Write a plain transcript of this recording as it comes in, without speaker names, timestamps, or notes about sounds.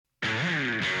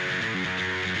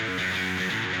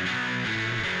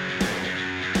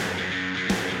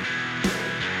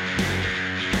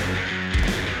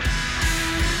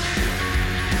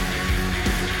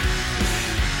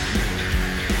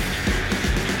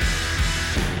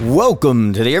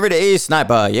Welcome to the Everyday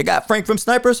Sniper. You got Frank from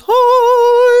Sniper's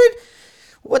Horde.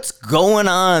 What's going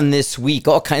on this week?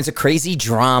 All kinds of crazy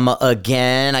drama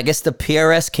again. I guess the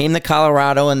PRS came to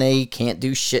Colorado and they can't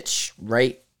do shit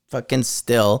right fucking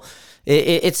still.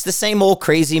 It's the same old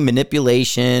crazy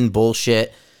manipulation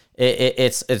bullshit.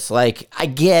 It's like, I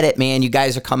get it, man. You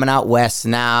guys are coming out west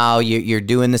now. You're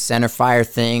doing the center fire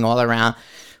thing all around.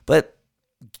 But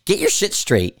get your shit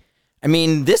straight. I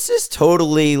mean, this is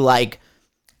totally like...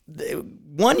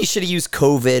 One, you should have used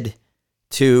COVID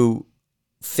to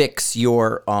fix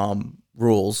your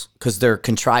rules because they're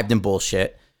contrived and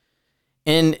bullshit.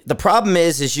 And the problem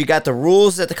is you got the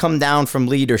rules that come down from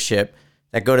leadership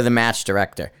that go to the match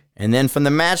director. And then from the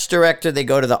match director, they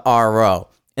go to the RO.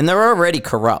 And they're already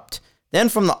corrupt. Then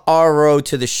from the RO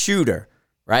to the shooter,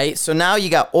 right? So now you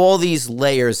got all these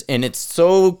layers and it's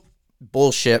so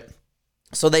bullshit.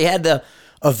 So they had the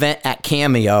event at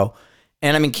Cameo.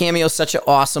 And I mean, Cameo's such an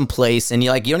awesome place. And you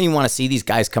don't even want to see these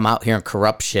guys come out here and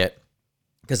corrupt shit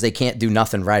because they can't do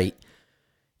nothing right.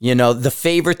 You know, the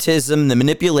favoritism, the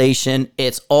manipulation,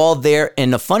 it's all there.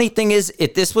 And the funny thing is,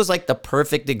 this was like the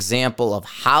perfect example of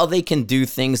how they can do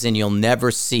things and you'll never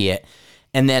see it.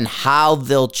 And then how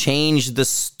they'll change the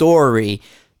story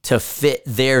to fit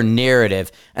their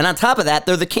narrative. And on top of that,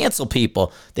 they're the cancel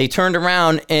people. They turned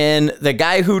around and the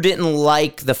guy who didn't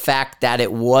like the fact that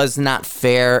it was not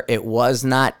fair, it was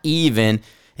not even,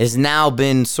 has now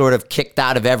been sort of kicked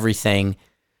out of everything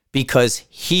because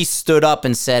he stood up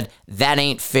and said, that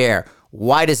ain't fair.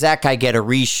 Why does that guy get a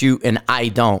reshoot and I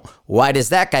don't? Why does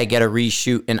that guy get a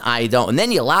reshoot and I don't? And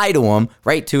then you lie to him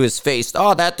right to his face.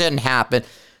 Oh, that didn't happen.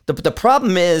 The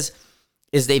problem is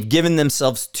they've given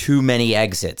themselves too many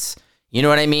exits. You know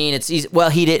what I mean? It's easy. Well,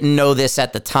 he didn't know this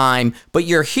at the time, but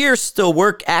you're here still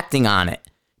acting on it.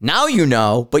 Now you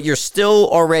know, but you're still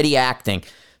already acting.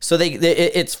 So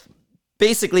it's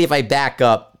basically, if I back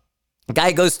up, a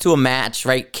guy goes to a match,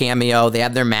 right? Cameo, they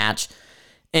have their match.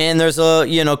 And there's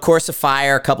a, course of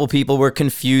fire. A couple people were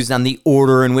confused on the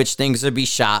order in which things would be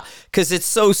shot because it's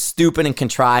so stupid and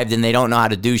contrived and they don't know how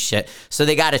to do shit. So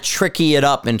they got to tricky it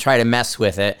up and try to mess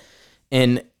with it.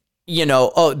 And,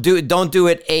 don't do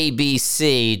it A, B,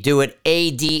 C. Do it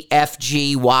A, D, F,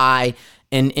 G, Y,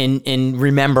 and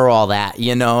remember all that,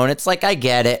 And it's like, I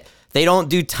get it. They don't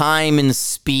do time and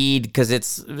speed because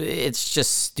it's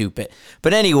just stupid.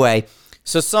 But anyway,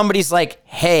 so somebody's like,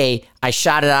 hey, I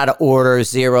shot it out of order,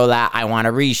 zero that, I want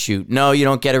to reshoot. No, you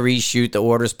don't get a reshoot. The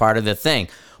order's part of the thing.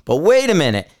 But wait a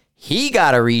minute. He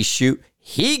got a reshoot.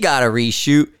 He got a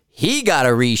reshoot. He got a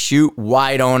reshoot.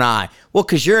 Why don't I? Well,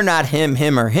 because you're not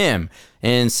him, or him.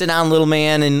 And sit down, little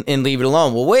man, and leave it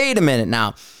alone. Well, wait a minute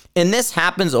now. And this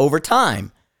happens over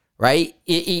time, right?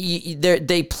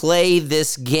 They play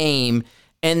this game,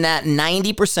 and that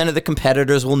 90% of the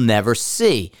competitors will never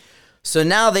see. So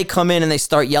now they come in and they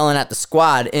start yelling at the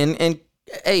squad. And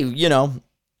hey,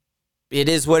 it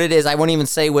is what it is. I won't even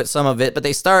say what some of it, but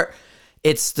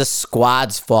it's the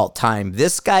squad's fault time.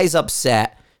 This guy's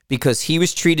upset because he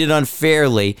was treated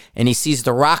unfairly and he sees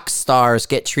the rock stars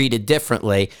get treated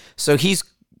differently. So he's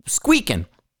squeaking.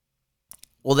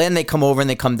 Well, then they come over and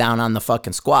they come down on the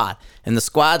fucking squad. And the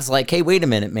squad's like, hey, wait a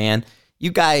minute, man.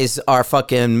 You guys are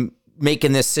fucking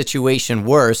making this situation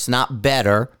worse, not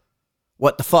better.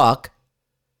 What the fuck?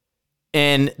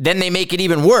 And then they make it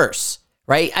even worse,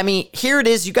 right? I mean, here it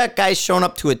is. You got guys showing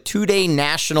up to a 2-day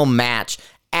national match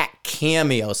at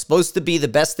Cameo. Supposed to be the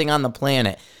best thing on the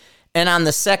planet. And on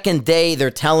the second day, they're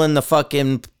telling the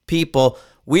fucking people,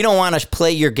 we don't want to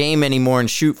play your game anymore and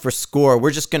shoot for score.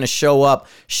 We're just going to show up,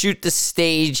 shoot the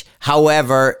stage,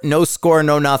 however, no score,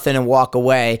 no nothing, and walk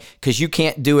away because you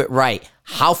can't do it right.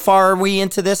 How far are we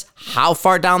into this? How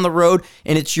far down the road?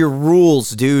 And it's your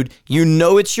rules, dude. You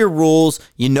know it's your rules.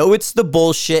 You know it's the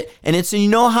bullshit. And you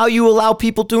know how you allow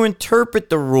people to interpret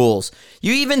the rules.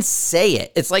 You even say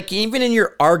it. It's like even in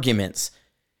your arguments,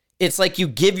 it's like you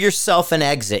give yourself an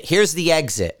exit. Here's the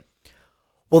exit.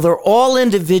 Well, they're all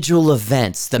individual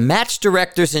events. The match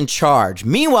director's in charge.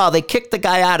 Meanwhile, they kicked the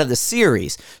guy out of the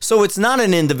series. So it's not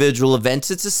an individual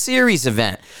event. It's a series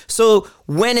event. So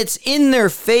when it's in their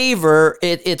favor,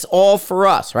 it's all for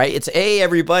us, right? It's, hey,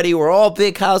 everybody, we're all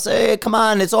big house. Hey, come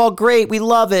on, it's all great. We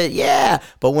love it. Yeah.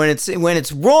 But when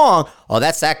it's wrong, oh,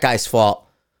 that's that guy's fault.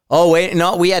 Oh, wait,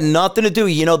 no, we had nothing to do.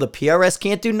 The PRS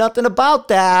can't do nothing about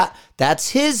that.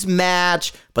 That's his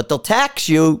match. But they'll tax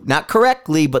you, not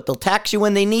correctly, but they'll tax you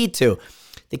when they need to.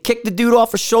 They kicked the dude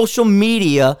off of social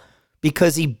media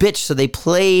because he bitched, so they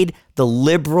played the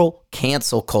liberal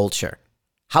cancel culture.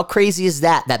 How crazy is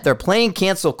that? That they're playing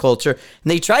cancel culture,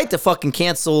 and they tried to fucking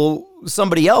cancel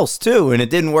somebody else, too, and it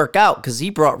didn't work out because he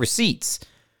brought receipts.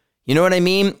 You know what I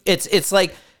mean? It's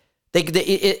like you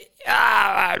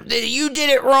did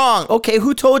it wrong. Okay,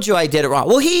 who told you I did it wrong?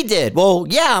 Well, he did. Well,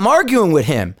 yeah, I'm arguing with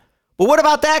him. But what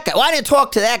about that guy? Well, I didn't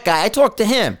talk to that guy. I talked to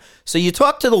him. So you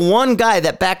talked to the one guy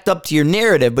that backed up to your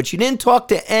narrative, but you didn't talk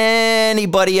to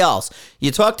anybody else.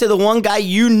 You talked to the one guy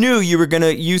you knew you were going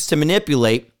to use to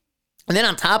manipulate. And then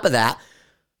on top of that,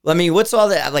 I mean, what's all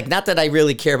that? Like, not that I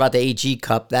really care about the AG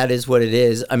Cup. That is what it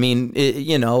is. I mean,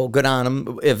 good on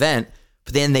them event.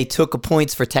 But then they took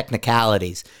points for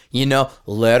technicalities.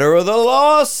 Letter of the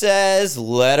law says,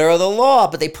 letter of the law.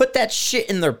 But they put that shit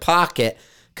in their pocket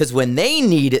because when they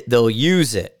need it, they'll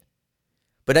use it.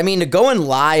 But I mean, to go and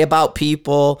lie about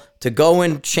people, to go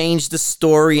and change the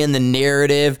story and the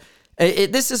narrative,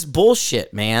 this is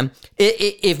bullshit, man.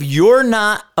 If you're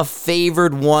not a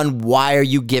favored one, why are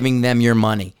you giving them your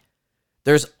money?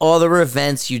 There's other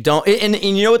events you don't. And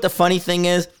you know what the funny thing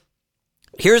is?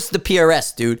 Here's the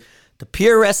PRS, dude. The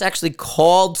PRS actually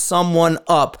called someone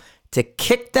up to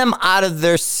kick them out of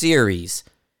their series,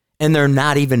 and they're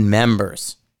not even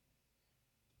members.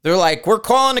 They're like, we're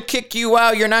calling to kick you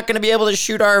out. You're not going to be able to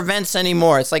shoot our events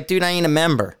anymore. It's like, dude, I ain't a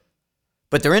member.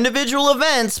 But they're individual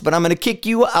events, but I'm going to kick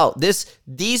you out.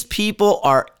 These people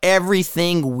are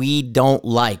everything we don't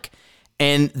like.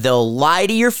 And they'll lie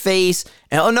to your face.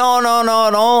 And, oh,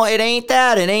 no, it ain't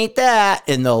that.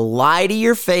 And they'll lie to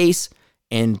your face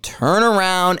and turn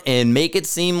around and make it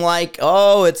seem like,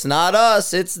 oh, it's not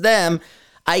us, it's them.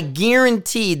 I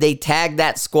guarantee they tagged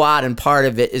that squad, and part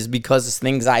of it is because of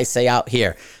things I say out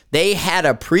here. They had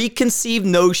a preconceived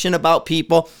notion about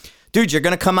people. Dude, you're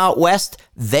going to come out west,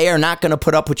 they are not going to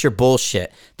put up with your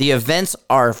bullshit. The events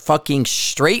are fucking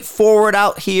straightforward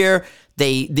out here.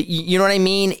 You know what I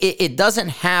mean? It doesn't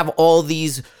have all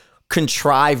these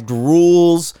contrived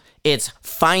rules. It's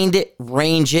find it,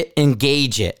 range it,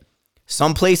 engage it.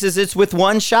 Some places it's with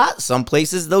one shot. Some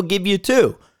places they'll give you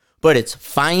two. But it's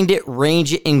find it,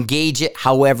 range it, engage it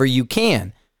however you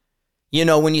can.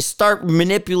 When you start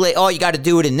manipulate, oh, you got to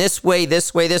do it in this way,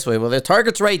 this way, this way. Well, the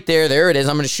target's right there. There it is.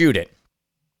 I'm going to shoot it.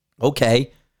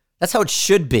 Okay. That's how it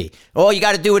should be. Oh, you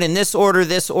got to do it in this order,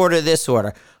 this order, this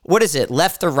order. What is it?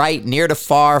 Left to right, near to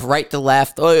far, right to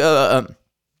left. And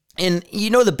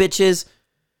the bitches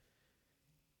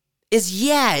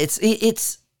is,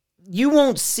 it's you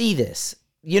won't see this.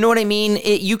 You know what I mean?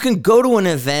 You can go to an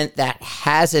event that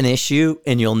has an issue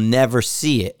and you'll never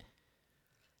see it.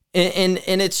 And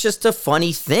it's just a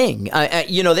funny thing.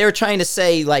 They were trying to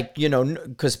say, like,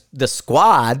 because the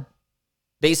squad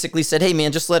basically said, hey,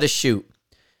 man, just let us shoot.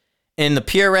 And the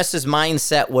PRS's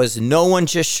mindset was no one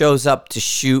just shows up to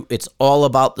shoot. It's all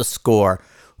about the score.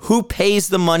 Who pays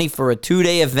the money for a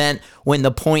 2-day event when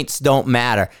the points don't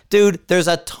matter? Dude, there's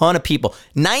a ton of people.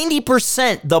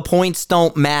 90% the points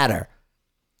don't matter.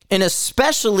 And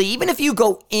especially, even if you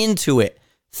go into it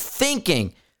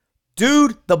thinking,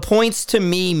 dude, the points to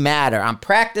me matter. I'm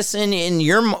practicing in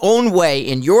your own way,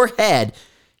 in your head.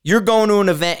 You're going to an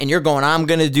event and you're going, I'm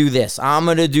going to do this. I'm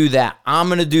going to do that. I'm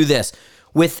going to do this.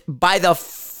 By the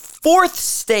 4th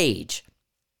stage,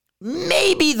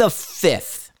 maybe the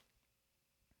 5th,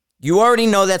 you already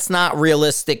know that's not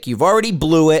realistic. You've already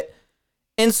blew it.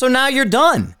 And so now you're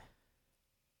done.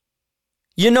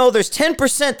 There's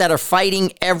 10% that are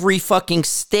fighting every fucking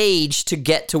stage to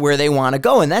get to where they want to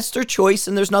go. And that's their choice,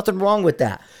 and there's nothing wrong with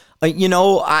that.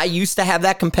 I used to have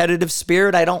that competitive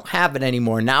spirit. I don't have it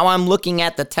anymore. Now I'm looking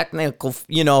at the technical,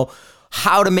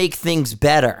 how to make things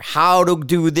better, how to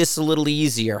do this a little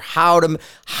easier,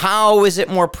 how is it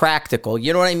more practical?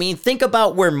 You know what I mean? Think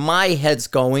about where my head's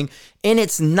going, and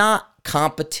it's not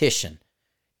competition.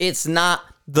 It's not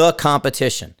the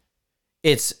competition.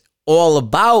 It's all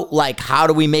about, like, how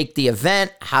do we make the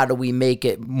event? How do we make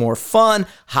it more fun?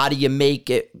 How do you make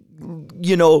it,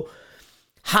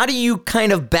 how do you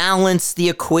kind of balance the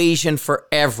equation for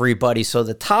everybody so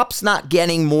the top's not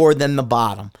getting more than the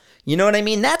bottom? You know what I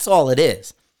mean? That's all it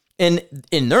is. And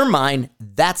in their mind,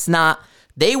 that's not,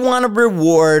 they want to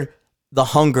reward the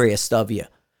hungriest of you.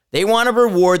 They want to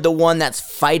reward the one that's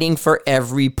fighting for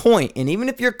every point. And even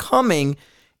if you're coming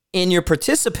and you're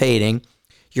participating,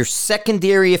 you're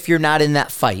secondary if you're not in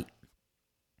that fight.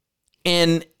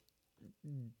 And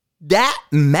that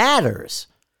matters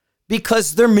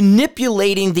because they're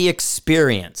manipulating the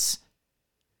experience.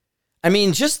 I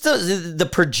mean, just the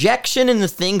projection and the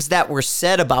things that were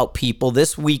said about people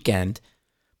this weekend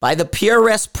by the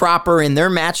PRS proper and their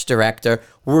match director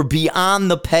were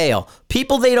beyond the pale.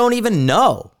 People they don't even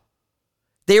know.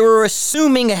 They were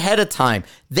assuming ahead of time.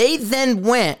 They then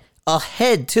went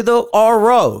ahead to the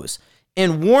ROs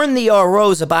and warned the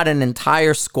ROs about an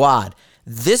entire squad.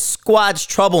 This squad's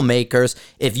troublemakers,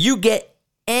 if you get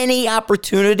any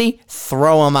opportunity,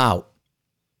 throw them out.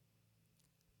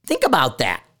 Think about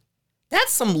that.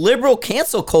 That's some liberal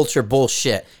cancel culture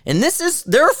bullshit. And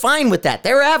they're fine with that.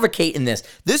 They're advocating this.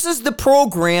 This is the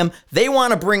program they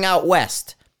want to bring out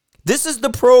west. This is the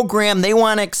program they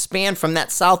want to expand from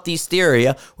that southeast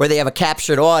area where they have a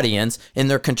captured audience and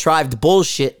their contrived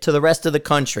bullshit to the rest of the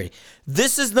country.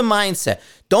 This is the mindset.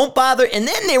 Don't bother. And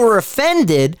then they were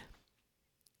offended.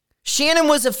 Shannon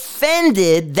was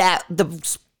offended that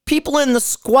the people in the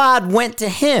squad went to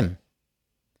him.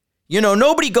 You know,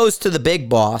 nobody goes to the big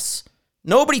boss.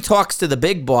 Nobody talks to the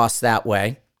big boss that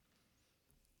way.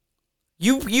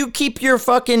 You keep your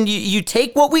fucking, you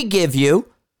take what we give you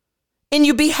and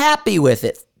you be happy with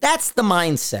it. That's the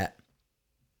mindset.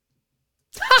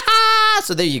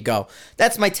 So there you go.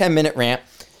 That's my 10-minute rant.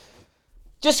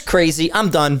 Just crazy. I'm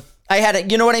done. I had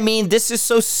it. You know what I mean? This is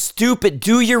so stupid.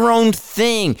 Do your own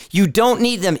thing. You don't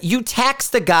need them. You tax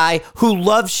the guy who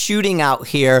loves shooting out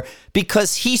here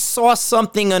because he saw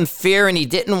something unfair and he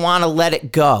didn't want to let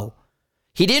it go.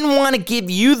 He didn't want to give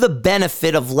you the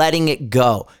benefit of letting it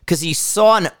go because he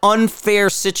saw an unfair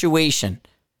situation.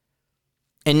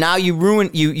 And now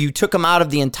you took him out of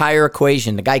the entire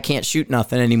equation. The guy can't shoot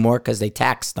nothing anymore because they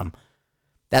taxed him.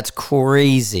 That's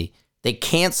crazy. They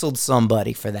canceled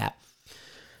somebody for that.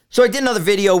 So I did another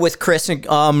video with Chris.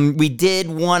 We did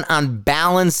one on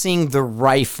balancing the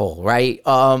rifle, right?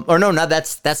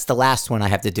 That's the last one I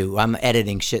have to do. I'm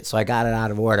editing shit, so I got it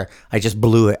out of order. I just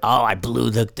blew it. Oh, I blew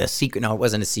the secret. No, it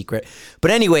wasn't a secret.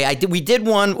 But anyway, we did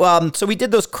one. So we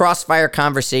did those Crossfire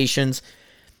conversations,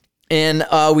 and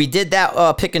we did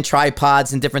that picking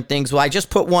tripods and different things. Well, I just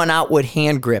put one out with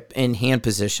hand grip and hand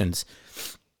positions.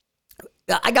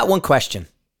 I got one question.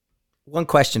 One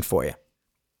question for you.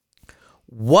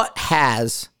 What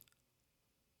has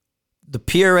the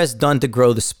PRS done to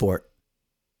grow the sport?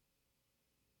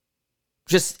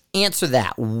 Just answer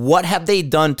that. What have they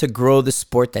done to grow the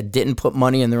sport that didn't put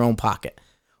money in their own pocket?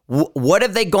 What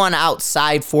have they gone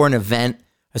outside for an event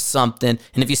or something?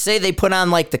 And if you say they put on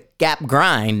like the Gap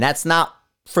Grind, that's not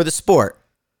for the sport.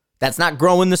 That's not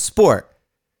growing the sport.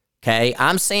 Okay,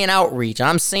 I'm saying outreach.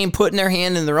 I'm saying putting their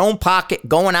hand in their own pocket,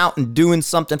 going out and doing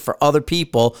something for other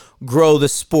people, grow the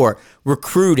sport.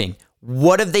 Recruiting.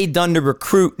 What have they done to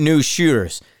recruit new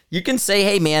shooters? You can say,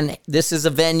 hey, man, this is a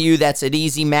venue that's an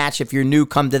easy match. If you're new,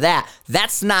 come to that.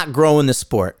 That's not growing the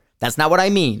sport. That's not what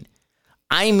I mean.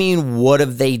 I mean, what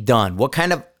have they done? What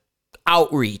kind of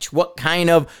outreach? What kind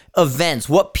of events?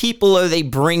 What people are they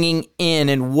bringing in,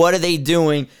 and what are they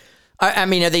doing? I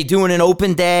mean, are they doing an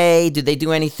open day? Did they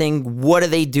do anything? What are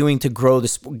they doing to grow the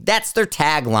sport? That's their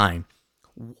tagline.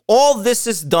 All this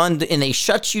is done, and they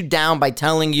shut you down by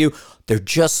telling you they're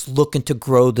just looking to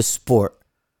grow the sport.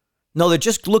 No, they're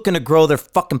just looking to grow their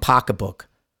fucking pocketbook.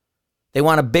 They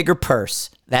want a bigger purse.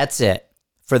 That's it.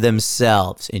 For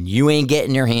themselves, and you ain't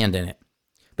getting your hand in it.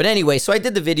 But anyway, so I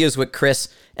did the videos with Chris,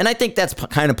 and I think that's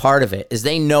kind of part of it, is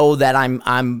they know that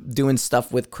I'm doing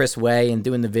stuff with Chris Way and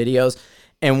doing the videos.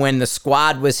 And when the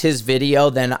squad was his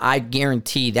video, then I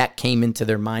guarantee that came into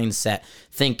their mindset,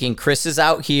 thinking Chris is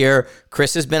out here,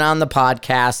 Chris has been on the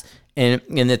podcast and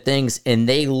the things, and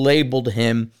they labeled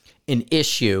him an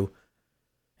issue.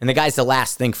 And the guy's the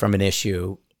last thing from an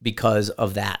issue because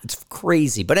of that. It's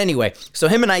crazy. But anyway, so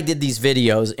him and I did these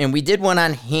videos, and we did one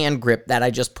on hand grip that I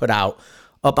just put out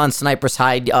up on Sniper's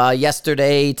Hide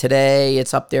yesterday, today.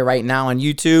 It's up there right now on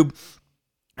YouTube.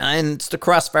 And it's the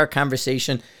Crossfire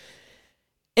conversation.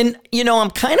 And, you know, I'm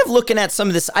kind of looking at some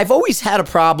of this. I've always had a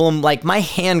problem. Like, my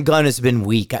handgun has been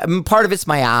weak. I mean, part of it's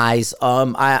my eyes.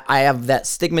 I have that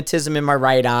stigmatism in my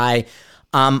right eye.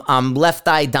 I'm left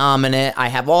eye dominant. I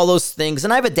have all those things,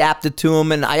 and I've adapted to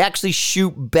them, and I actually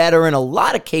shoot better in a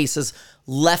lot of cases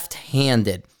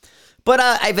left-handed. But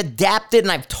I've adapted,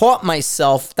 and I've taught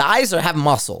myself. The eyes have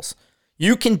muscles.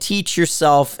 You can teach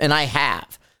yourself, and I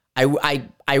have.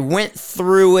 I went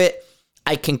through it.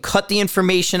 I can cut the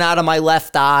information out of my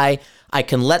left eye. I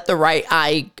can let the right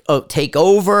eye take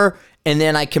over, and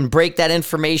then I can break that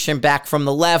information back from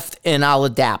the left, and I'll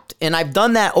adapt. And I've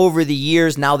done that over the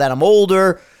years. Now that I'm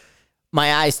older,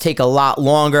 my eyes take a lot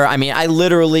longer. I mean, I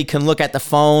literally can look at the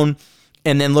phone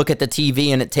and then look at the TV,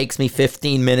 and it takes me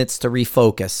 15 minutes to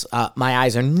refocus. My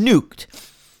eyes are nuked.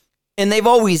 And they've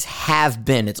always have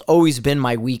been. It's always been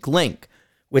my weak link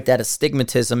with that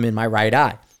astigmatism in my right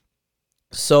eye.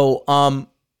 So,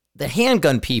 the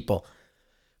handgun people,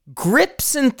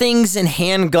 grips and things in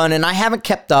handgun, and I haven't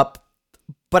kept up,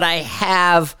 but I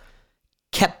have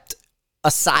kept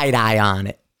a side eye on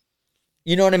it.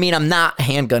 You know what I mean? I'm not a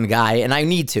handgun guy, and I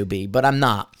need to be, but I'm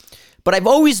not. But I've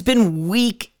always been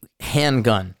weak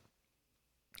handgun.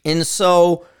 And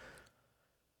so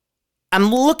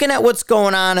I'm looking at what's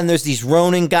going on, and there's these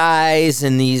Ronin guys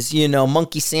and these,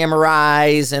 monkey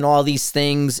samurais and all these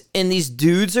things. And these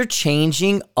dudes are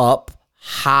changing up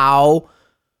how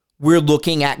we're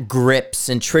looking at grips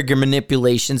and trigger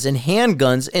manipulations and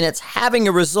handguns, and it's having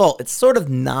a result. It's sort of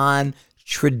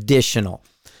non-traditional.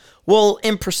 Well,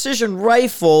 in precision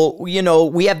rifle, we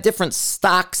have different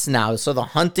stocks now. So the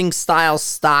hunting style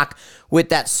stock with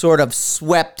that sort of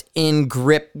swept in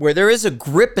grip where there is a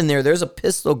grip in there. There's a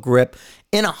pistol grip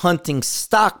in a hunting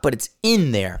stock, but it's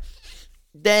in there.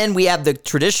 Then we have the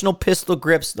traditional pistol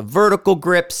grips, the vertical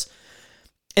grips,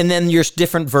 and then your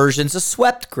different versions of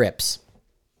swept grips.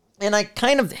 And I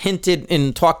kind of hinted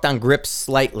and talked on grips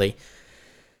slightly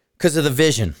because of the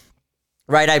vision.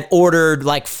 Right, I've ordered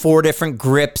like 4 different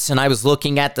grips, and I was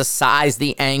looking at the size,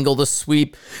 the angle, the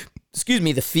sweep,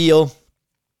 the feel.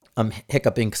 I'm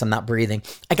hiccuping because I'm not breathing.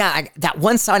 I got that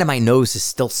one side of my nose is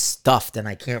still stuffed, and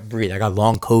I can't breathe. I got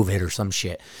long COVID or some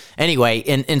shit. Anyway,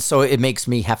 and so it makes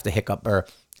me have to hiccup or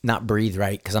not breathe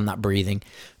right because I'm not breathing.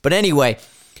 But anyway,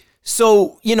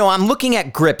 so, I'm looking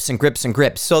at grips and grips and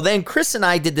grips. So then Chris and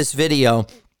I did this video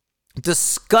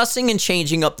discussing and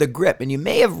changing up the grip. And you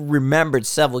may have remembered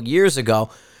several years ago,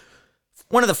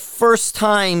 one of the first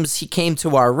times he came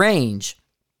to our range,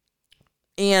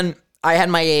 and I had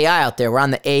my AI out there. We're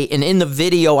on the A, and in the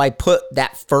video, I put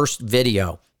that first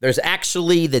video. There's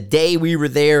actually, the day we were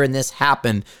there and this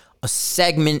happened, a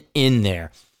segment in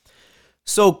there.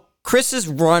 So Chris is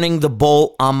running the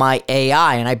bolt on my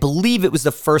AI, and I believe it was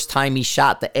the first time he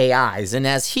shot the AIs. And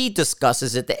as he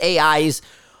discusses it, the AIs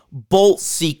bolt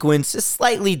sequence is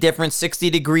slightly different,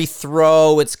 60-degree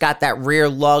throw. It's got that rear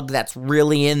lug that's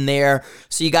really in there.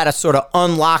 So you got to sort of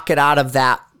unlock it out of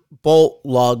that bolt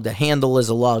lug. The handle is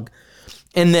a lug.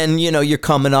 And then, you're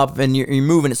coming up and you're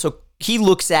moving it. So he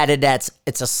looks at it as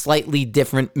it's a slightly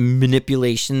different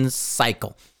manipulation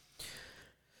cycle.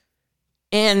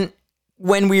 And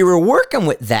when we were working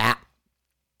with that,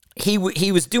 he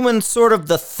was doing sort of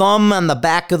the thumb on the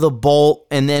back of the bolt,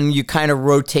 and then you kind of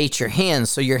rotate your hand.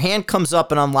 So your hand comes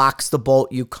up and unlocks the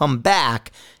bolt. You come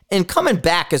back, and coming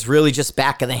back is really just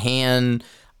back of the hand.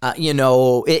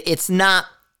 It's not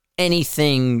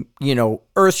anything,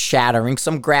 earth-shattering.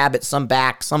 Some grab it, some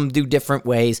back, some do different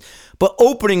ways. But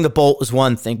opening the bolt is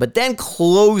one thing, but then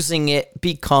closing it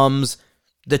becomes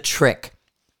the trick,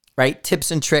 right?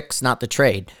 Tips and tricks, not the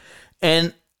trade.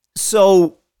 And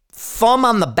so thumb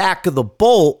on the back of the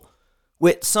bolt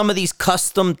with some of these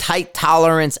custom tight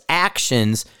tolerance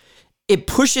actions, it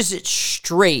pushes it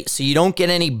straight so you don't get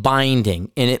any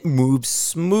binding and it moves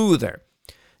smoother.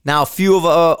 Now, a few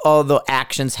of the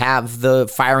actions have the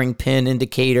firing pin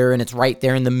indicator, and it's right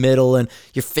there in the middle, and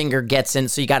your finger gets in,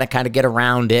 so you got to kind of get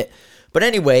around it. But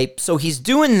anyway, so he's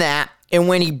doing that, and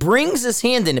when he brings his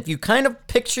hand in, if you kind of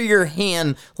picture your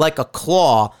hand like a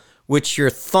claw, with your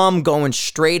thumb going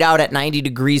straight out at 90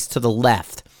 degrees to the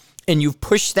left, and you've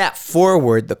pushed that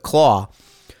forward, the claw,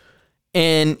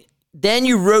 and then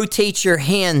you rotate your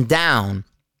hand down,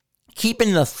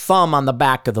 keeping the thumb on the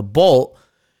back of the bolt,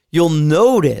 you'll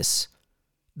notice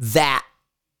that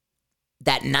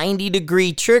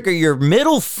 90-degree trigger, your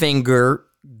middle finger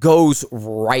goes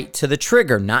right to the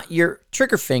trigger, not your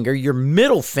trigger finger. Your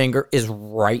middle finger is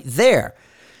right there.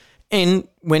 And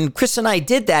when Chris and I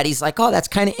did that, he's like, oh, that's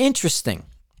kind of interesting.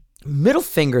 Middle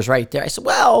finger's right there. I said,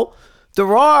 well,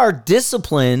 there are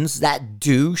disciplines that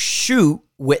do shoot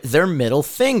with their middle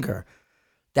finger.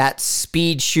 That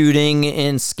speed shooting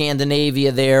in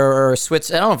Scandinavia there, or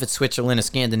Switzerland. I don't know if it's Switzerland or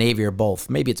Scandinavia or both.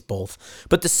 Maybe it's both.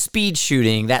 But the speed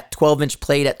shooting, that 12-inch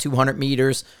plate at 200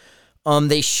 meters,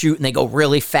 they shoot and they go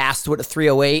really fast with a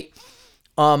 308.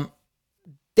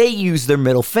 They use their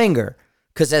middle finger,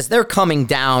 because as they're coming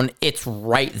down, it's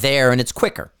right there and it's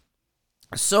quicker.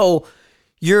 So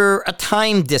you're a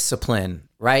time discipline,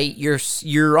 right?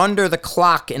 You're under the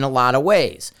clock in a lot of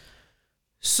ways.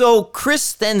 So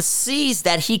Chris then sees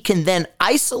that he can then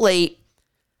isolate.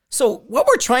 So what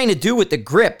we're trying to do with the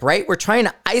grip, right? We're trying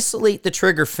to isolate the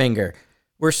trigger finger.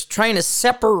 We're trying to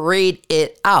separate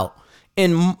it out.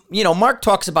 And, Mark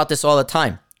talks about this all the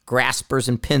time, graspers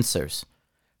and pincers.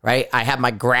 Right? I have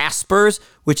my graspers,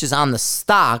 which is on the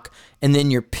stock, and then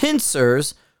your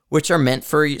pincers, which are meant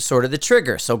for sort of the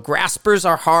trigger. So graspers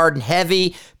are hard and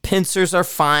heavy, pincers are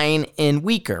fine and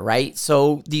weaker, right?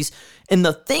 So and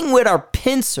the thing with our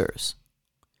pincers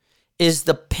is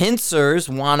the pincers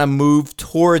want to move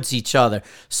towards each other.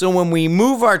 So when we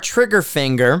move our trigger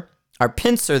finger, our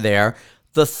pincer there,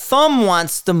 the thumb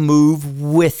wants to move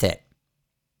with it.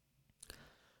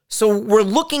 So we're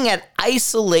looking at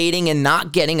isolating and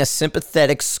not getting a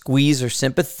sympathetic squeeze or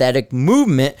sympathetic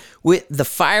movement with the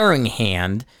firing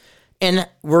hand. And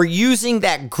we're using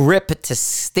that grip to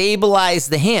stabilize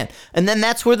the hand. And then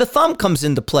that's where the thumb comes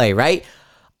into play, right?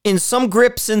 In some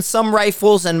grips and some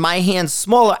rifles, and my hand's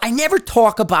smaller, I never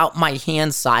talk about my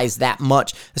hand size that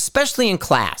much, especially in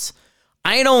class.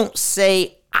 I don't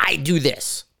say I do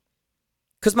this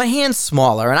because my hand's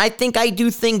smaller and I think I do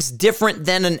things different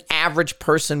than an average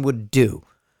person would do.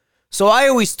 So I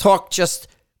always talk just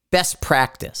best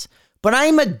practice. But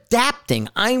I'm adapting,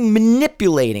 I'm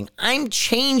manipulating, I'm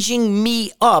changing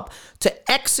me up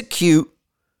to execute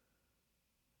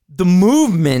the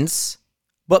movements,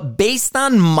 but based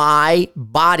on my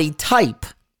body type.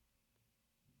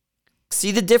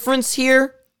 See the difference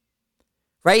here?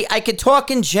 Right? I could talk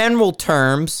in general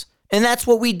terms, and that's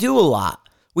what we do a lot.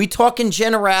 We talk in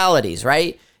generalities,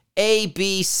 right? A,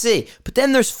 B, C. But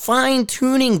then there's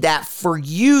fine-tuning that for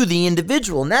you, the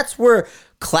individual, and that's where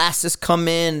classes come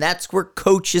in. That's where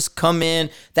coaches come in.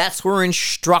 That's where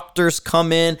instructors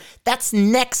come in. That's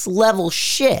next level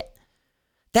shit.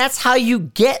 That's how you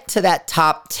get to that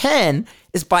top 10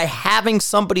 is by having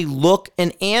somebody look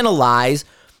and analyze,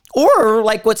 or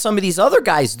like what some of these other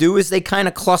guys do is they kind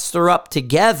of cluster up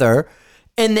together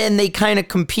and then they kind of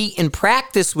compete and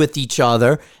practice with each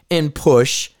other and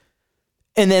push.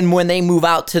 And then when they move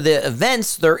out to the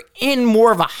events, they're in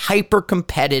more of a hyper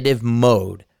competitive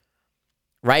mode.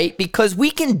 Right? Because we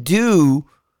can do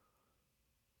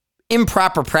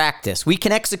improper practice. We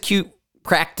can execute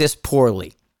practice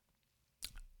poorly.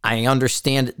 I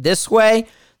understand it this way.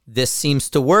 This seems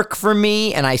to work for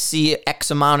me, and I see X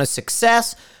amount of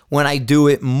success. When I do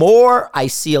it more, I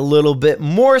see a little bit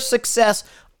more success.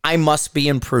 I must be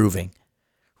improving.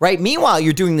 Right? Meanwhile,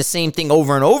 you're doing the same thing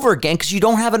over and over again because you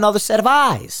don't have another set of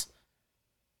eyes.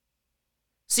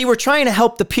 See, we're trying to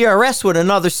help the PRS with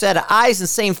another set of eyes and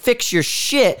saying, fix your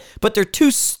shit, but they're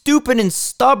too stupid and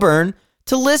stubborn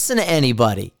to listen to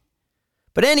anybody.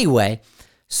 But anyway,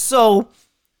 so,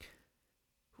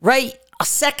 right, a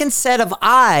second set of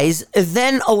eyes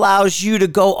then allows you to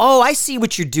go, oh, I see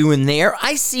what you're doing there.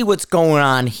 I see what's going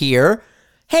on here.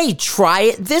 Hey, try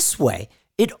it this way.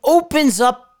 It opens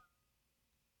up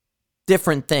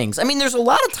different things. I mean, there's a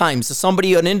lot of times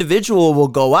an individual will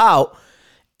go out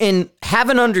and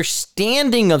have an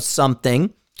understanding of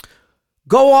something,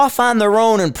 go off on their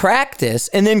own and practice,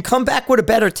 and then come back with a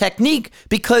better technique.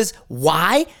 Because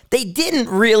why? They didn't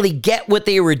really get what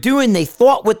they were doing. They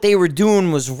thought what they were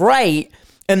doing was right,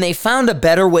 and they found a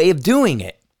better way of doing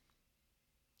it.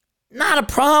 Not a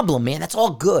problem, man. That's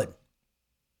all good.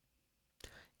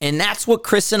 And that's what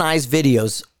Chris and I's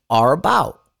videos are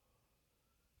about.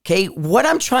 Okay, what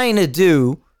I'm trying to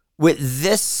do with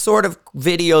this sort of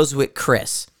videos with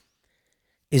Chris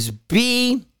is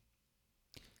we're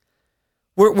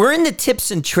in the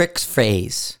tips and tricks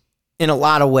phase in a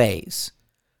lot of ways,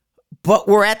 but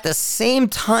we're at the same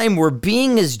time, we're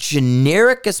being as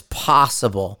generic as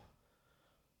possible.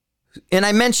 And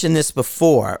I mentioned this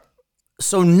before,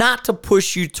 so not to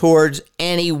push you towards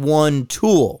any one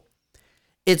tool.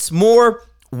 It's more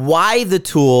why the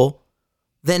tool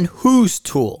than whose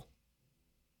tool.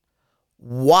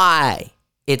 Why?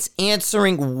 It's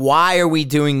answering, why are we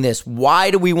doing this? Why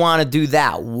do we want to do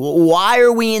that? Why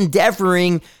are we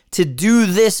endeavoring to do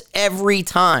this every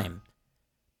time?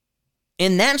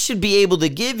 And that should be able to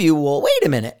give you, well, wait a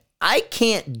minute. I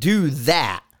can't do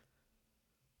that,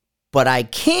 but I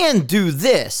can do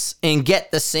this and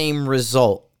get the same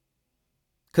result.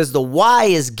 Because the why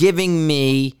is giving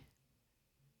me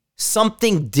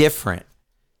something different.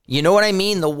 You know what I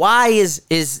mean? The why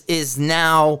is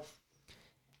now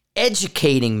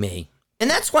educating me. And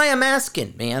that's why I'm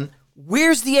asking, man,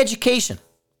 where's the education?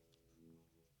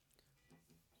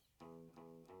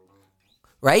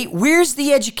 Right? Where's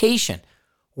the education?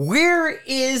 Where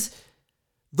is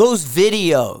those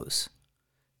videos?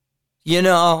 You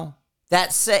know,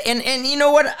 that's and you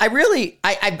know what?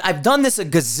 I've done this a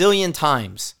gazillion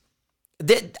times.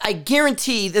 That I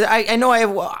guarantee that I know I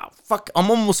have I'm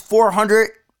almost 400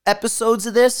 episodes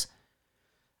of this.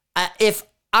 If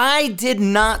I did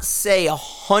not say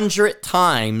 100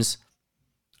 times,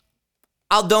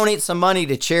 I'll donate some money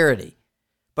to charity.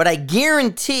 But I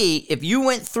guarantee if you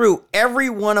went through every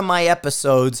one of my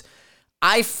episodes,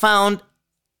 I found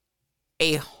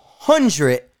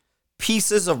 100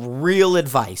 pieces of real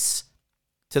advice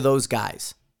to those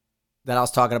guys that I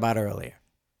was talking about earlier.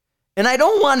 And I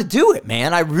don't want to do it,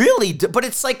 man. I really do. But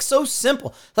it's like so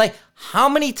simple. Like, how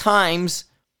many times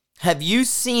have you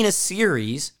seen a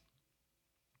series?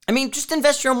 I mean, just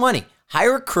invest your own money.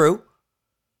 Hire a crew.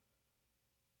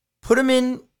 Put them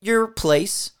in your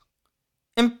place.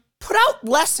 And put out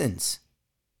lessons.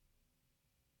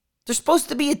 There's supposed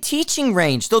to be a teaching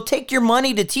range. They'll take your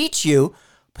money to teach you.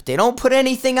 but they don't put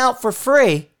anything out for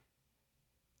free.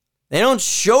 They don't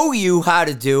show you how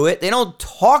to do it. They don't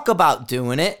talk about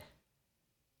doing it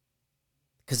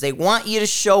because they want you to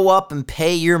show up and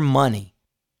pay your money.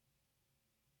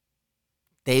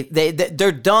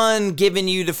 They're done giving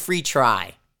you the free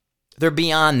try. They're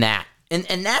beyond that.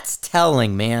 And that's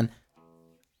telling, man.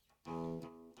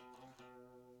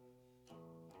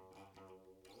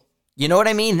 You know what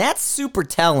I mean? That's super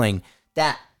telling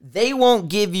that they won't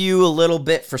give you a little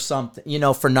bit for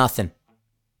something, for nothing.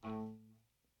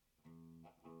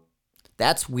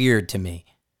 That's weird to me.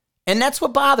 And that's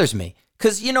what bothers me.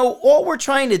 Because, all we're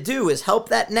trying to do is help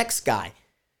that next guy.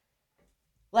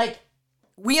 Like,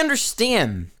 we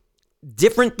understand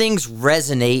different things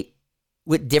resonate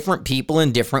with different people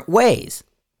in different ways.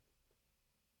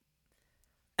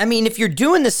 I mean, if you're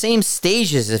doing the same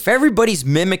stages, if everybody's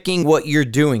mimicking what you're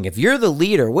doing, if you're the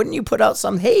leader, wouldn't you put out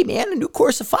some, hey, man, a new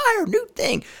course of fire, new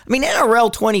thing? I mean,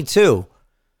 NRL 22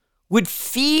 would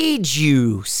feed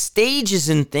you stages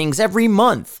and things every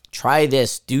month. Try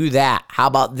this, do that. How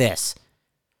about this?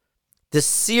 The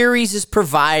series is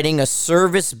providing a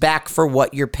service back for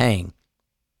what you're paying.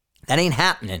 That ain't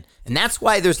happening. And that's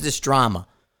why there's this drama.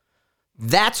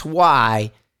 That's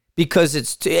why, because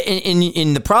it's,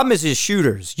 and the problem is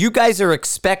shooters. You guys are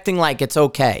expecting like it's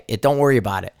okay. Don't worry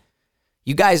about it.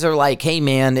 You guys are like, hey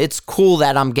man, it's cool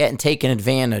that I'm getting taken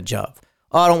advantage of.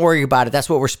 Oh, don't worry about it. That's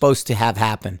what we're supposed to have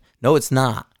happen. No, it's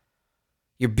not.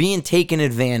 You're being taken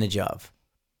advantage of.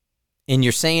 And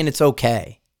you're saying it's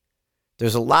okay.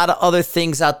 There's a lot of other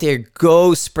things out there.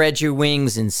 Go spread your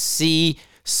wings and see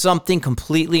something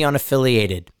completely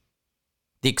unaffiliated.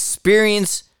 The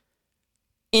experience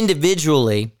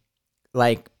individually,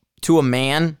 like to a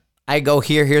man, I go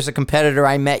here's a competitor,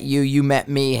 I met you, you met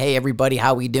me, hey everybody,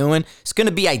 how we doing? It's going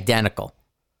to be identical.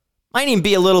 Might even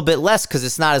be a little bit less because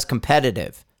it's not as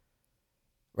competitive,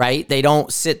 right? They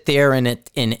don't sit there and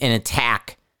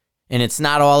attack, and it's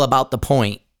not all about the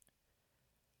point.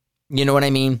 You know what I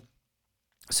mean?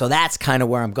 So that's kind of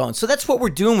where I'm going. So that's what we're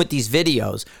doing with these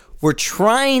videos. We're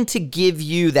trying to give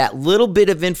you that little bit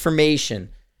of information.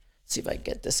 Let's see if I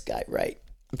get this guy right.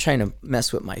 I'm trying to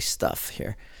mess with my stuff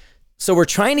here. So we're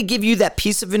trying to give you that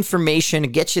piece of information to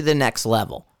get you to the next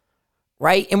level,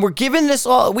 right? And we're giving this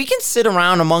all. We can sit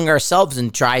around among ourselves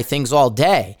and try things all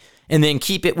day and then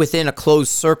keep it within a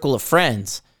closed circle of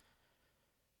friends.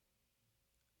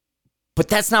 But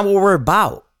that's not what we're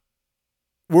about.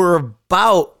 We're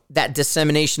about that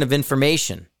dissemination of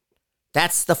information.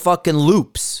 That's the fucking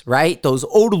loops, right? Those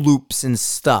OODA loops and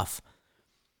stuff.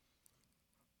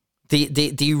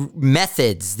 The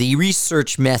methods, the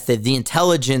research method, the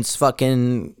intelligence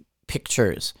fucking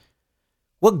pictures.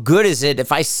 What good is it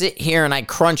if I sit here and I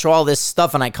crunch all this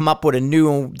stuff and I come up with a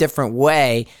new, different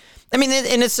way? I mean,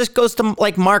 and it just goes to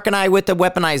like Mark and I with the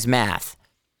weaponized math.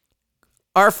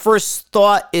 Our first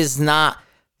thought is not,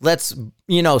 let's,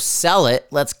 sell it.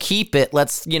 Let's keep it.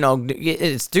 Let's,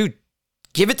 dude,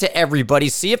 give it to everybody.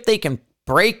 See if they can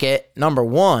break it, number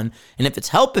one. And if it's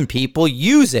helping people,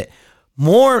 use it.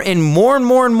 More and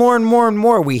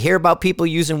more, we hear about people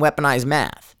using weaponized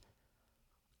math.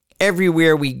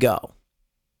 Everywhere we go,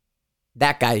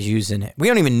 that guy's using it. We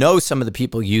don't even know some of the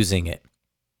people using it.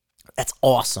 That's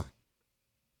awesome.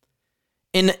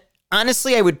 And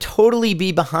honestly, I would totally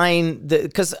be behind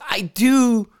because I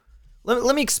do.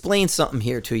 Let me explain something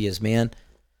here to you, man.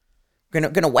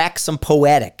 I'm gonna wax some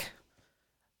poetic.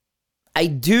 I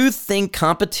do think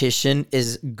competition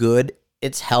is good.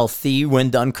 It's healthy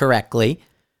when done correctly.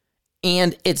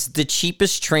 And it's the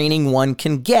cheapest training one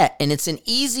can get. And it's an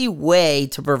easy way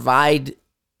to provide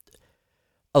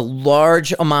a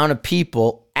large amount of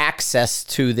people access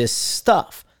to this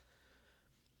stuff.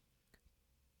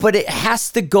 But it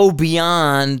has to go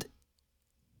beyond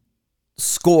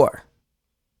score,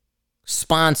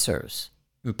 sponsors,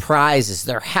 and prizes.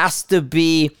 There has to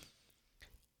be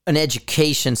an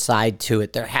education side to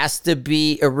it. There has to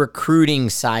be a recruiting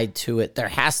side to it.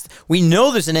 We know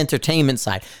there's an entertainment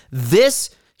side. Here's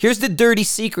the dirty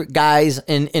secret, guys,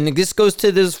 and this goes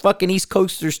to those fucking East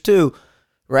Coasters too,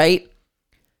 right?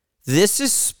 This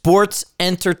is sports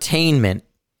entertainment.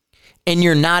 And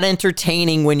you're not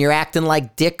entertaining when you're acting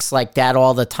like dicks like that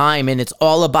all the time, and it's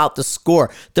all about the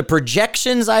score. The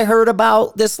projections I heard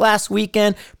about this last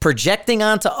weekend, projecting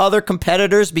onto other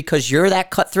competitors because you're that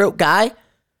cutthroat guy,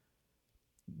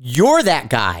 you're that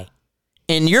guy,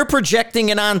 and you're projecting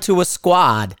it onto a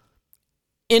squad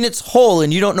in its whole,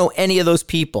 and you don't know any of those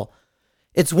people.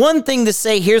 It's one thing to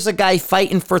say, here's a guy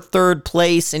fighting for third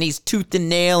place, and he's tooth and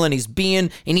nail, and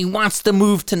he wants to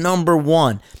move to number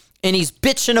one. And he's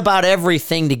bitching about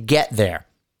everything to get there.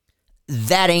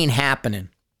 That ain't happening.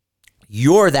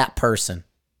 You're that person.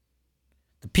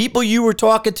 The people you were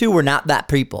talking to were not that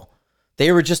people.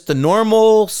 They were just the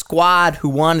normal squad who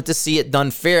wanted to see it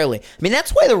done fairly. I mean,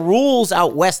 that's why the rules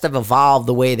out west have evolved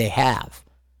the way they have.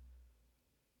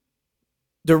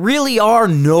 There really are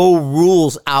no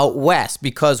rules out west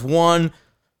because, one,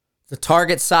 the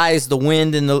target size, the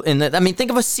wind, and I mean,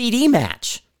 think of a CD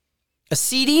match. A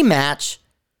CD match,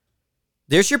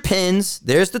 there's your pins,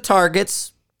 there's the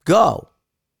targets, go.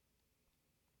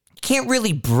 You can't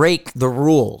really break the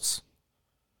rules.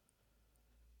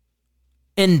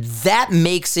 And that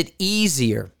makes it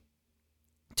easier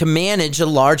to manage a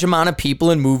large amount of people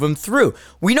and move them through.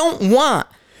 We don't want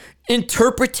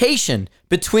interpretation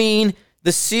between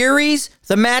the series,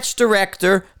 the match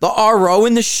director, the RO,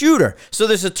 and the shooter. So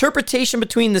there's interpretation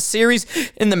between the series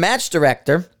and the match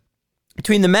director,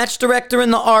 between the match director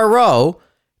and the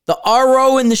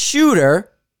RO and the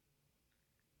shooter,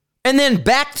 and then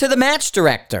back to the match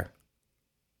director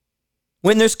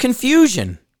when there's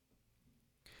confusion.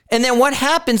 And then what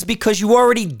happens because you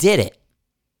already did it?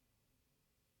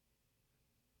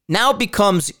 Now it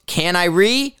becomes, can I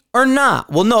re or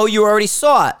not? Well, no, you already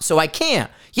saw it, so I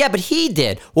can't. Yeah, but he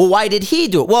did. Well, why did he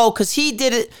do it? Well, because he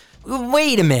did it.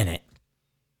 Wait a minute.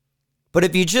 But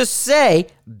if you just say,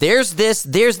 there's this,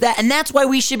 there's that, and that's why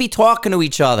we should be talking to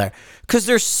each other, because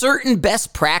there's certain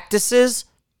best practices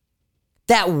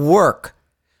that work.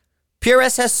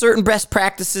 PRS has certain best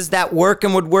practices that work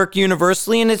and would work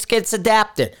universally, and it gets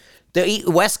adapted. The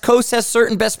West Coast has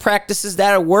certain best practices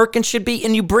that work and should be,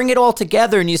 and you bring it all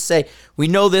together and you say, we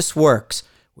know this works.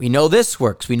 We know this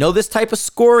works. We know this type of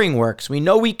scoring works. We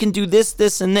know we can do this,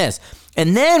 this, and this.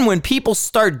 And then when people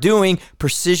start doing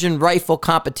precision rifle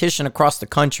competition across the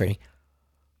country,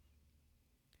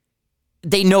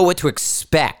 they know what to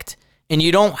expect. And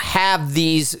you don't have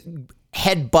these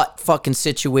headbutt fucking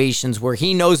situations where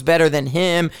he knows better than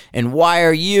him and why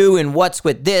are you and what's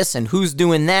with this and who's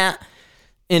doing that.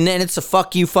 And then it's a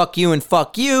fuck you, and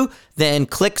fuck you. Then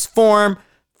cliques form,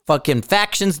 fucking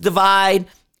factions divide,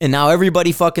 and now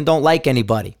everybody fucking don't like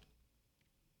anybody.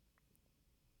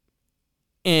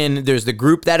 And there's the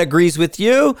group that agrees with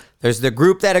you, there's the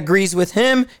group that agrees with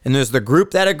him, and there's the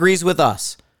group that agrees with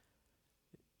us.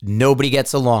 Nobody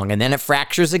gets along. And then it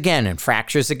fractures again and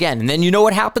fractures again. And then you know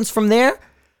what happens from there?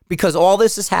 Because all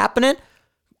this is happening,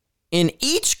 in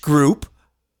each group,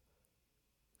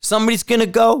 somebody's going to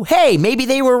go, hey, maybe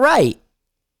they were right.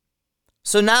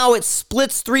 So now it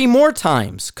splits 3 more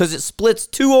times because it splits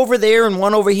 2 over there and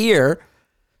 1 over here.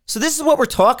 So this is what we're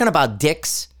talking about,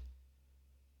 dicks.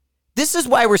 This is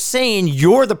why we're saying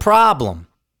you're the problem.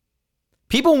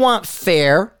 People want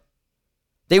fair.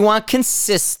 They want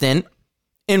consistent.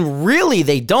 And really,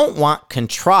 they don't want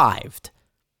contrived.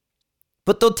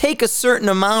 But they'll take a certain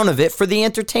amount of it for the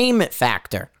entertainment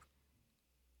factor.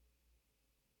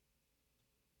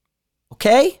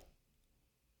 Okay?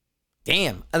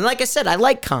 Damn. And like I said, I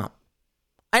like comp.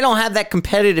 I don't have that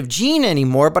competitive gene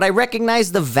anymore, but I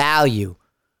recognize the value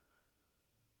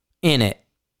in it.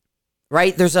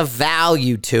 Right? There's a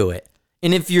value to it.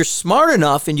 And if you're smart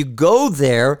enough and you go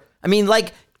there, I mean,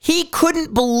 like, he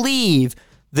couldn't believe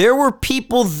there were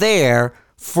people there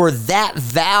for that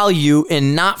value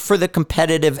and not for the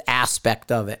competitive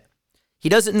aspect of it. He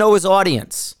doesn't know his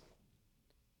audience.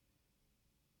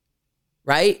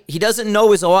 Right? He doesn't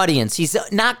know his audience. He's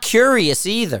not curious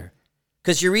either.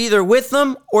 Because you're either with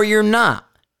them or you're not.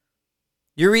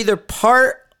 You're either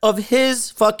part of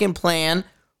his fucking plan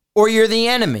or you're the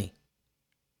enemy.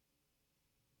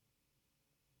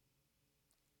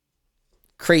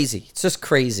 Crazy. It's just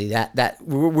crazy that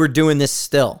we're doing this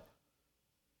still.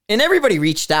 And everybody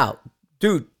reached out.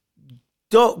 Dude,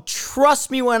 don't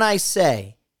trust me when I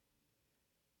say.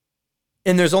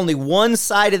 And there's only one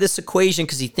side of this equation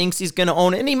because he thinks he's going to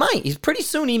own it. And he might. Pretty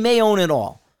soon he may own it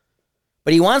all.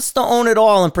 But he wants to own it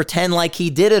all and pretend like he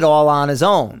did it all on his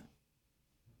own.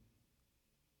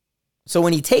 So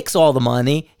when he takes all the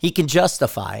money, he can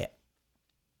justify it.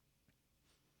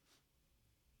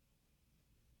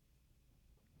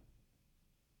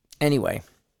 Anyway,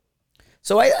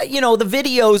 so the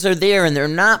videos are there and they're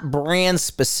not brand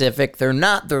specific. They're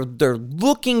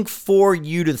looking for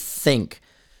you to think.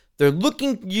 They're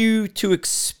looking you to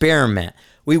experiment.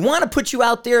 We want to put you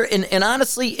out there and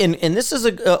honestly, and this is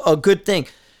a good thing.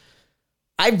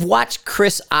 I've watched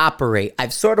Chris operate.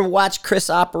 I've sort of watched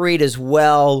Chris operate as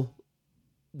well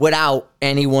without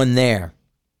anyone there.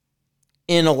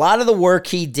 In a lot of the work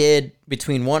he did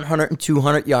between 100 and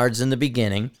 200 yards in the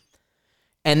beginning.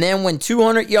 And then when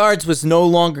 200 yards was no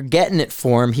longer getting it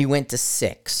for him, he went to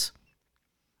 6.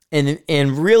 And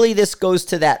really this goes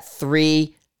to that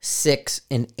 3, 6,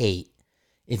 and 8.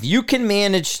 If you can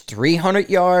manage 300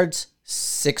 yards,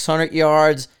 600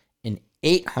 yards, and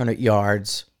 800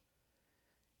 yards,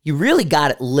 you really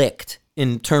got it licked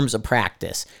in terms of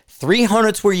practice.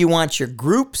 300's where you want your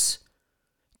groups.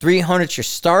 300's your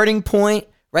starting point,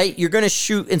 right? You're going to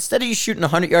shoot, instead of you shooting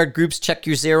 100-yard groups, check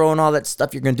your zero and all that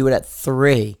stuff, you're going to do it at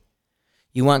 3.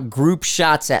 You want group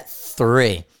shots at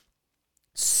 3.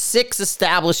 6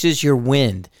 establishes your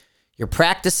wind. You're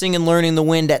practicing and learning the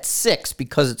wind at 6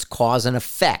 because it's cause and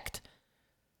effect.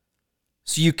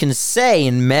 So you can say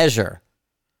and measure.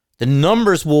 The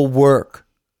numbers will work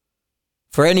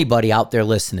for anybody out there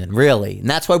listening, really. And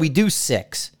that's why we do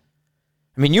 6.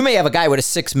 I mean, you may have a guy with a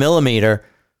 6mm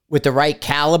with the right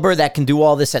caliber that can do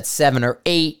all this at 7 or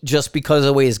 8 just because of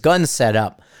the way his gun's set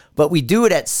up. But we do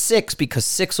it at 6 because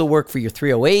 6 will work for your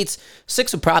 308s.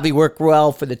 6 will probably work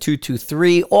well for the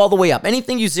 223, all the way up.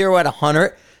 Anything you zero at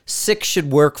 100, 6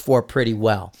 should work for pretty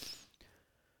well.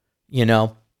 You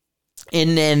know?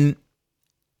 And then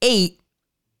 8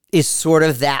 is sort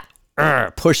of that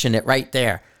pushing it right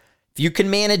there. If you can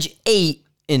manage 8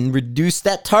 and reduce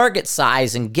that target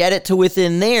size and get it to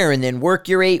within there and then work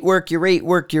your 8,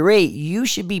 you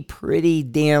should be pretty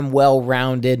damn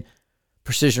well-rounded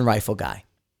precision rifle guy.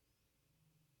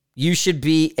 You should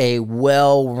be a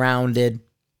well-rounded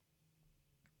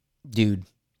dude.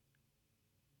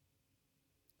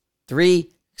 3,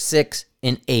 6,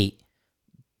 and 8.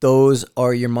 Those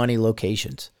are your money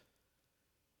locations.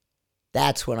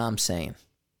 That's what I'm saying.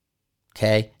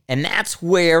 Okay? And that's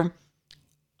where,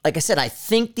 like I said, I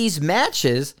think these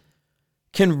matches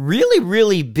can really,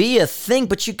 really be a thing,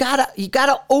 but you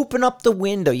gotta open up the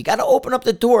window. You gotta open up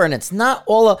the door, and it's not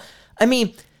all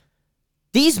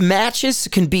these matches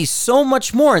can be so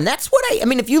much more. And that's what I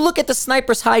mean, if you look at the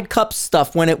Sniper's Hide Cup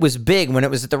stuff when it was big, when it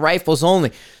was at the rifles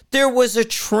only, there was a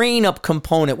train-up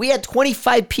component. We had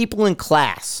 25 people in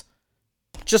class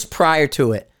just prior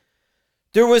to it.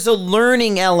 There was a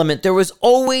learning element. There was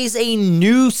always a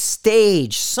new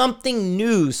stage, something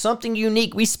new, something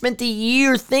unique. We spent a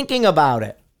year thinking about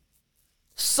it.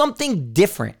 Something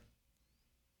different.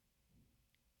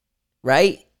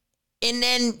 Right? And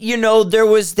then, there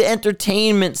was the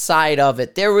entertainment side of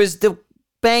it. There was the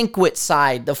banquet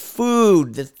side, the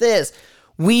food, the this.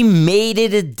 We made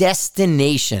it a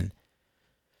destination.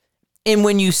 And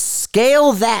when you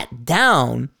scale that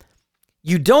down,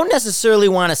 you don't necessarily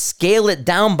want to scale it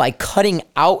down by cutting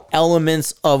out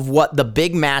elements of what the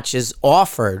big matches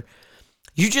offered.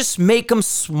 You just make them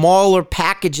smaller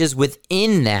packages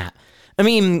within that. I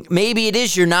mean, maybe it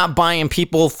is you're not buying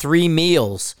people 3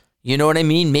 meals. You know what I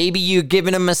mean? Maybe you're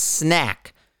giving them a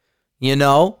snack,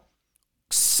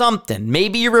 something.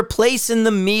 Maybe you're replacing the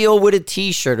meal with a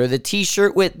t-shirt or the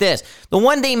t-shirt with this. The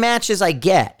one-day matches I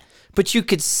get, but you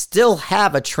could still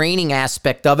have a training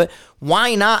aspect of it.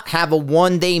 Why not have a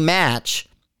one-day match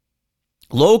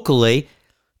locally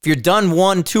if you're done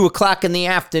 1, 2 o'clock in the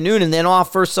afternoon and then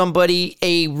offer somebody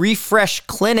a refresh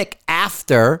clinic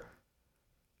after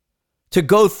to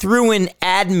go through and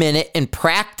admin it and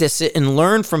practice it and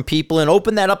learn from people and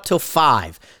open that up till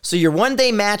 5. So your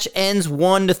one-day match ends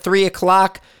 1 to 3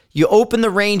 o'clock. You open the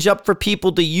range up for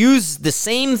people to use the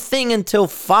same thing until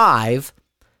 5,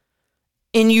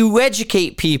 and you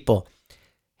educate people.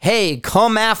 Hey,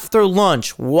 come after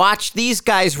lunch. Watch these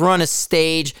guys run a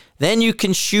stage. Then you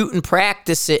can shoot and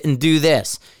practice it and do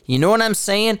this. You know what I'm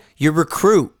saying? You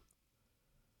recruit.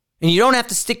 And you don't have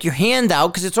to stick your hand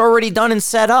out because it's already done and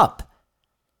set up.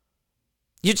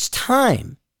 It's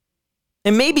time.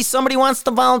 And maybe somebody wants to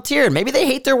volunteer. Maybe they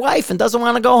hate their wife and doesn't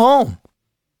want to go home.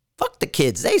 Fuck the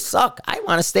kids. They suck. I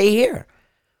want to stay here.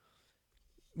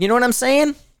 You know what I'm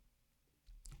saying?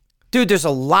 Dude, there's a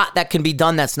lot that can be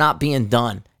done that's not being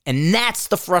done. And that's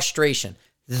the frustration.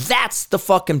 That's the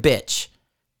fucking bitch.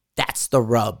 That's the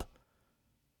rub.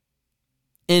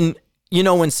 And,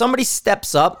 when somebody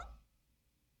steps up,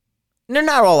 and they're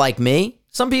not all like me.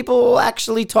 Some people will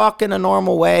actually talk in a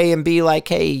normal way and be like,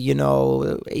 hey,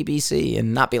 ABC,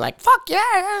 and not be like, fuck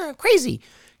yeah, crazy,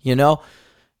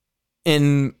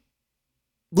 and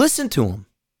listen to them.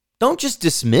 Don't just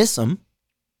dismiss them.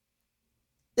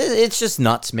 It's just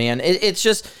nuts, man. It's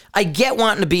just, I get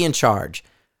wanting to be in charge.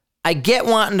 I get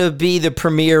wanting to be the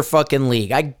premier fucking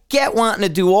league. I get wanting to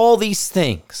do all these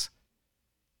things.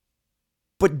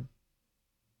 But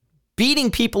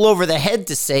beating people over the head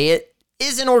to say it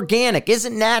isn't organic,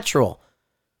 isn't natural.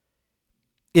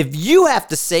 If you have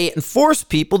to say it and force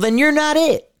people, then you're not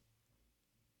it.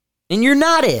 And you're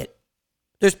not it.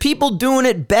 There's people doing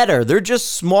it better. They're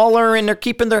just smaller and they're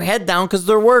keeping their head down because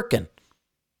they're working.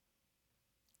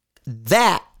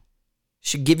 That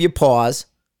should give you pause.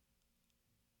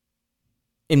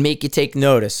 and make you take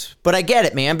notice. But I get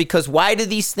it, man, because why do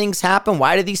these things happen?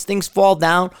 Why do these things fall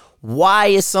down? Why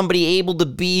is somebody able to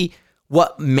be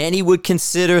what many would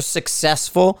consider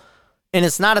successful? And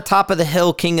it's not a top of the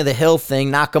hill, king of the hill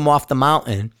thing, knock them off the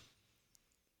mountain.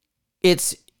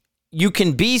 It's you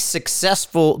can be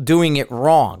successful doing it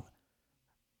wrong.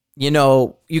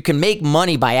 You can make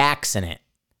money by accident.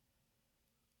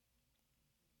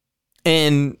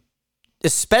 And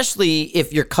especially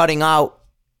if you're cutting out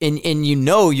and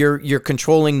you're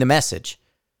controlling the message.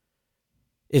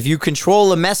 If you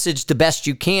control a message the best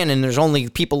you can and there's only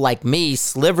people like me,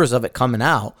 slivers of it coming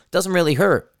out, it doesn't really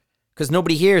hurt because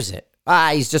nobody hears it.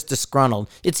 He's just disgruntled.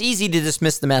 It's easy to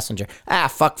dismiss the messenger.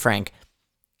 Fuck Frank.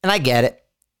 And I get it.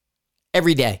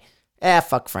 Every day.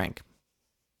 Fuck Frank.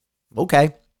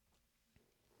 Okay.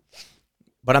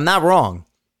 But I'm not wrong.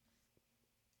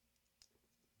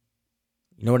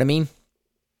 You know what I mean?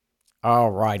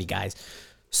 All righty, guys.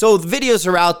 So the videos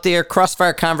are out there,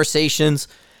 Crossfire Conversations,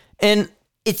 and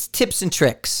it's tips and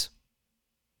tricks.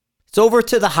 It's over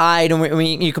to the hide,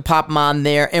 and you can pop them on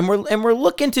there, and we're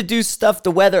looking to do stuff.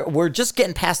 The weather, we're just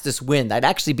getting past this wind. I'd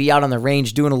actually be out on the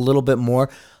range doing a little bit more.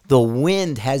 The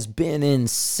wind has been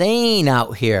insane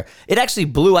out here. It actually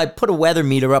blew. I put a weather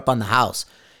meter up on the house,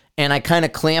 and I kind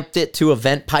of clamped it to a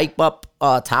vent pipe up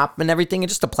top and everything, and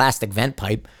just a plastic vent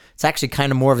pipe. It's actually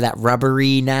kind of more of that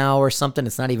rubbery now or something.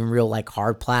 It's not even real like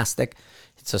hard plastic.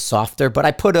 It's a softer. But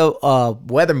I put a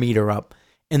weather meter up,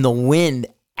 and the wind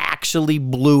actually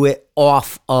blew it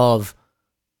off of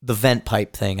the vent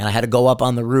pipe thing. And I had to go up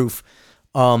on the roof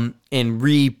and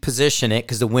reposition it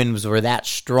because the winds were that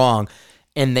strong.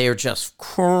 And they're just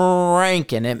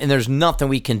cranking it, and there's nothing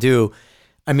we can do.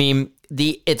 I mean,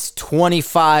 it's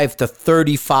 25 to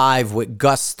 35 with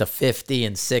gusts to 50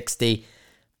 and 60.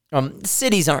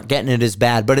 Cities aren't getting it as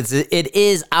bad, but it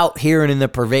is out here and in the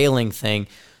prevailing thing.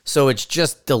 So it's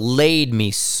just delayed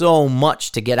me so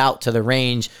much to get out to the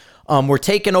range. We're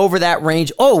taking over that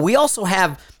range. Oh, we also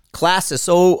have classes.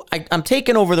 So I'm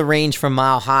taking over the range from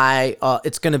Mile High.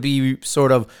 It's going to be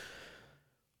sort of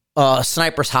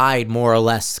Sniper's Hide, more or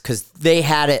less, because they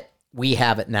had it. We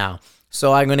have it now.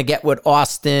 So I'm going to get with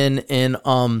Austin and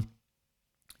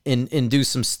do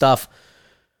some stuff.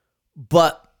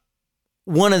 But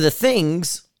one of the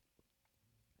things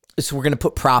is we're going to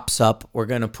put props up. We're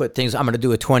going to put things. I'm going to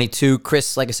do a 22.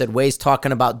 Chris, like I said, Way's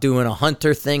talking about doing a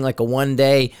hunter thing, like a one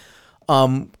day.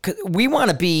 We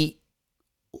want to be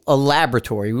a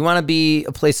laboratory. We want to be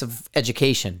a place of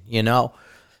education,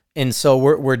 And so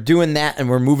we're doing that, and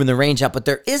we're moving the range up. But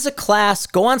there is a class.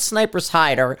 Go on Sniper's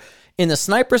Hide. Or in the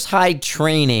Sniper's Hide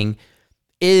training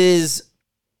is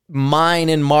mine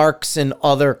and Mark's and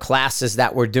other classes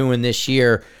that we're doing this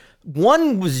year.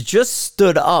 One was just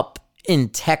stood up in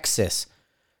Texas,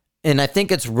 and I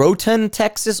think it's Rotan,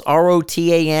 Texas,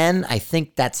 Rotan. I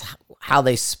think that's how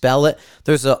they spell it.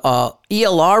 There's a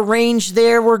ELR range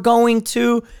there we're going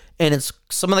to, and it's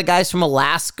some of the guys from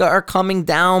Alaska are coming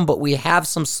down, but we have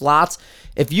some slots.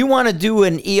 If you want to do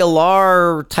an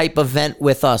ELR type event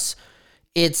with us,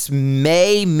 it's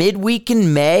midweek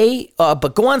in May,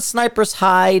 but go on Sniper's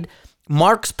Hide.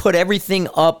 Mark's put everything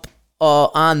up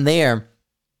on there.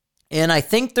 And I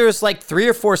think there's like 3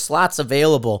 or 4 slots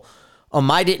available.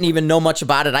 I didn't even know much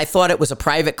about it. I thought it was a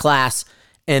private class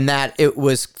and that it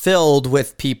was filled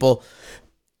with people.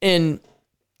 And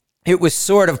it was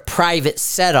sort of private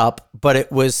setup, but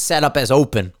it was set up as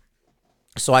open.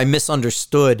 So I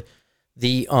misunderstood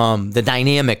the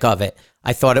dynamic of it.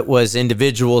 I thought it was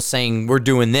individuals saying, we're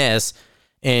doing this,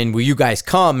 and will you guys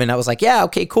come? And I was like, yeah,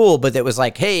 okay, cool. But it was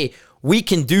like, hey, we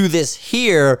can do this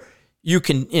here. You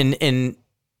can,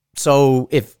 so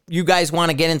if you guys want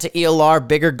to get into ELR,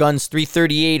 bigger guns,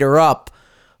 338 or up,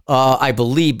 I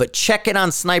believe, but check it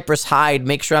on Sniper's Hide.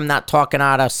 Make sure I'm not talking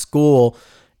out of school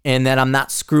and that I'm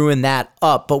not screwing that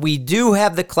up. But we do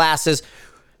have the classes.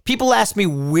 People ask me,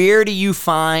 where do you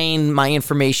find my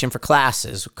information for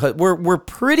classes? 'Cause we're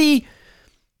pretty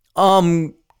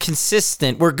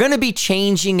consistent. We're going to be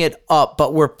changing it up,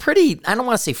 but we're pretty, I don't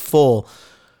want to say full,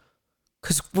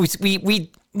 because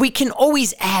we can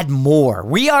always add more.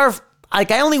 We are,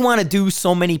 like, I only want to do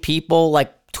so many people.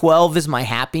 Like 12 is my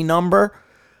happy number.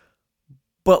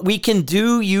 But we can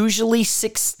do usually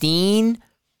 16.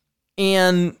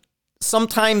 And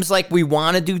sometimes, like, we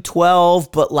want to do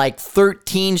 12, but like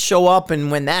 13 show up. And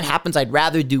when that happens, I'd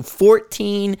rather do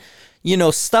 14,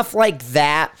 stuff like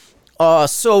that.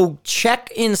 So check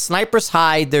in Sniper's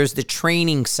Hide. There's the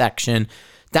training section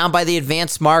down by the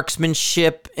advanced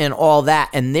marksmanship and all that.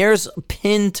 And there's a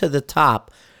pin to the top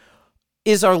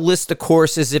is our list of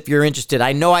courses if you're interested.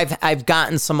 I know I've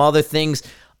gotten some other things.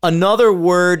 Another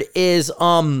word is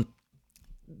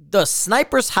the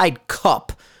Sniper's Hide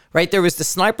Cup, right? There was the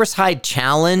Sniper's Hide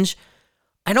Challenge.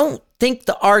 I don't think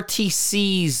the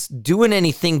RTC's doing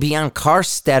anything beyond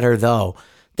Carstetter, though.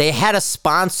 They had a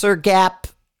sponsor gap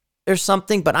or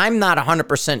something, but I'm not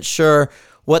 100% sure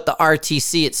what the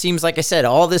RTC. It seems like I said,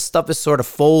 all this stuff is sort of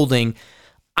folding.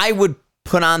 I would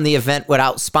put on the event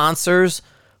without sponsors,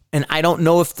 and I don't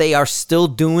know if they are still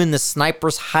doing the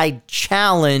Sniper's Hide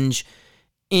Challenge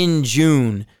in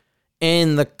June.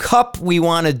 In the Cup, we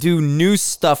want to do new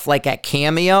stuff like at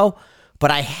Cameo,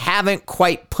 but I haven't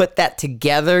quite put that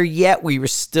together yet. We were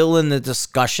still in the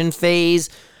discussion phase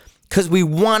because we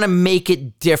want to make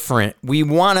it different. We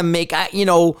want to make, I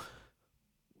want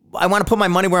to put my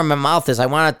money where my mouth is. I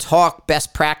want to talk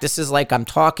best practices like I'm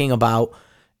talking about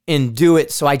and do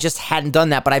it. So I just hadn't done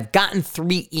that. But I've gotten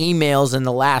 3 emails in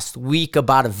the last week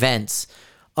about events,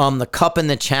 the Cup and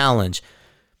the Challenge.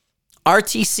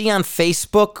 RTC on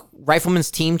Facebook,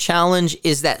 Rifleman's Team Challenge,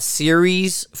 is that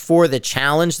series for the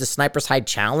challenge, the Sniper's Hide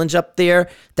Challenge up there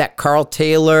that Carl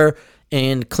Taylor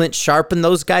and Clint Sharp and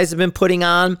those guys have been putting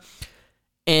on.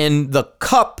 And the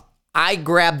Cup, I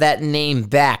grabbed that name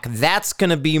back. That's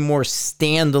going to be more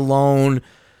standalone,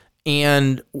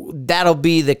 and that'll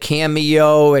be the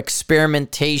Cameo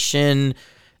experimentation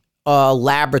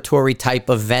laboratory type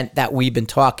event that we've been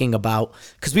talking about,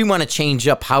 because we want to change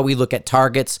up how we look at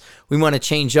targets. We want to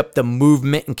change up the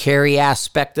movement and carry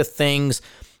aspect of things,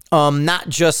 not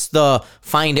just the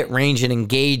find it, range, and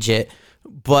engage it,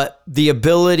 but the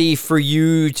ability for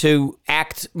you to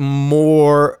act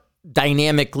more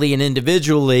dynamically and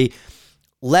individually.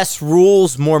 Less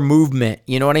rules, more movement.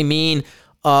 You know what I mean?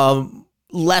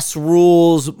 Less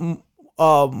rules,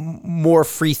 more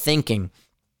free thinking.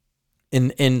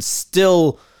 And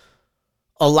still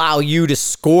allow you to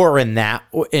score in that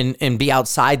and be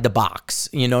outside the box.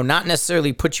 Not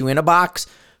necessarily put you in a box,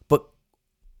 but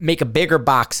make a bigger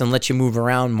box and let you move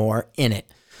around more in it.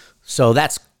 So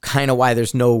that's kind of why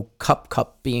there's no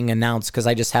cup being announced, because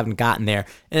I just haven't gotten there.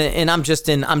 And I'm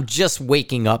just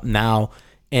waking up now,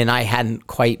 and I hadn't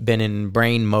quite been in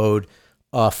brain mode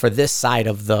for this side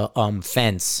of the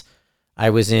fence.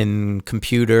 I was in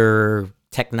computer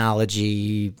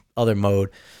technology, other mode.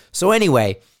 So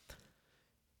anyway,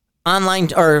 online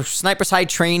or Sniper's Hide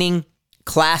training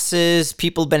classes,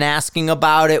 people have been asking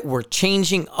about it. We're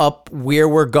changing up where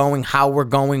we're going, how we're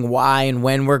going, why and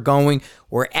when we're going.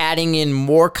 We're adding in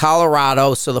more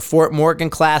Colorado. So the Fort Morgan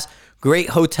class, great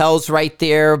hotels right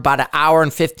there, about an hour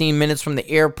and 15 minutes from the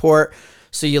airport.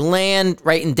 So you land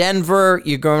right in Denver.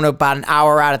 You're going about an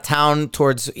hour out of town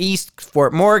towards east,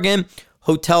 Fort Morgan.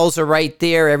 Hotels are right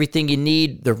there. Everything you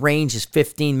need. The range is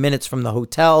 15 minutes from the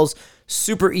hotels.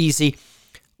 Super easy.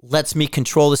 Lets me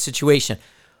control the situation.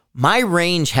 My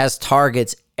range has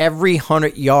targets every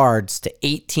 100 yards to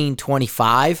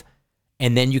 1825,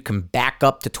 and then you can back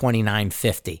up to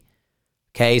 2950.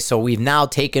 Okay, so we've now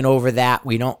taken over that.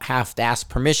 We don't have to ask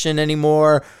permission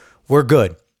anymore. We're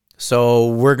good. So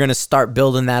we're going to start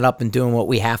building that up and doing what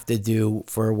we have to do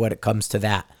for what it comes to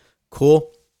that.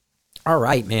 Cool? All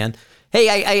right, man.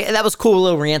 Hey, I that was cool,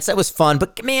 little rants. That was fun.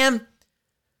 But, man,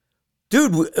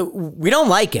 dude, we don't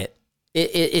like it.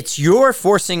 It's you're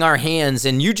forcing our hands,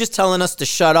 and you just telling us to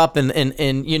shut up and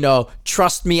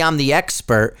trust me, I'm the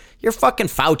expert. You're fucking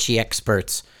Fauci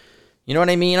experts. You know what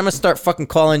I mean? I'm going to start fucking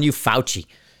calling you Fauci,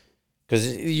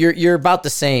 because you're about the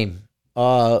same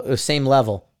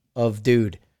level of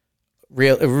dude.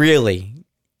 Really.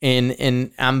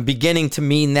 And I'm beginning to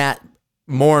mean that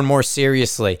more and more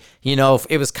seriously. If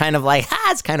it was kind of like,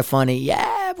 it's kind of funny.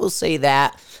 Yeah, we'll say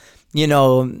that.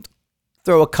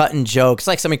 Throw a cut and joke. It's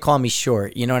like somebody calling me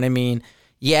short. You know what I mean?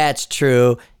 Yeah, it's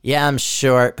true. Yeah, I'm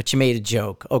short, but you made a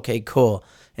joke. Okay, cool.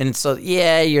 And so,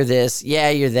 yeah, you're this.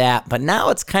 Yeah, you're that. But now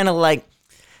it's kind of like,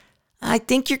 I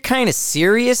think you're kind of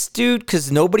serious, dude,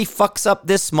 because nobody fucks up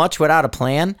this much without a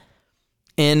plan.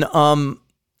 And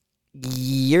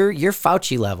you're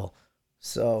Fauci level.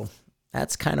 So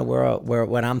that's kind of where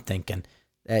what I'm thinking.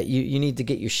 That you need to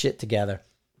get your shit together.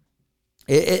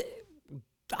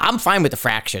 I'm fine with the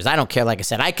fractures. I don't care. Like I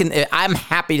said, I'm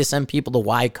happy to send people to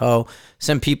YCO,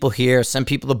 send people here, send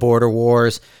people to Border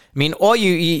Wars. I mean, all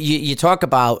you talk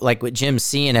about, like with Jim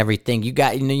C and everything, you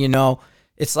got,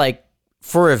 it's like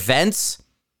for events,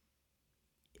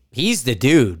 he's the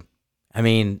dude. I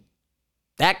mean,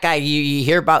 that guy, you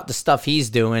hear about the stuff he's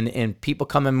doing and people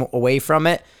coming away from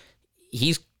it.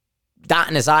 He's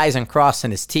dotting his I's and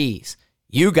crossing his T's.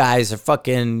 You guys are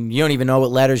fucking, you don't even know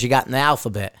what letters you got in the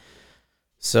alphabet.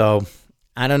 So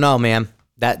I don't know, man.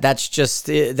 That's just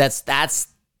that's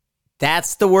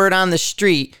the word on the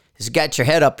street. Is got your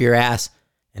head up your ass,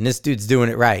 and this dude's doing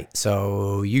it right.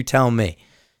 So you tell me.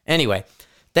 Anyway,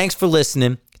 thanks for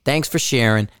listening. Thanks for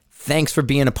sharing. Thanks for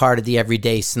being a part of the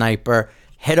Everyday Sniper.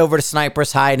 Head over to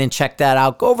Sniper's Hide and check that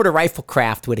out. Go over to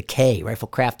Riflecraft with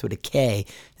a K,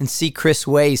 and see Chris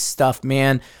Way's stuff,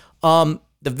 man. The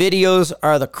videos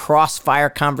are the Crossfire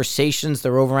conversations.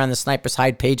 They're over on the Sniper's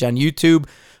Hide page on YouTube,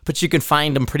 but you can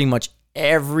find them pretty much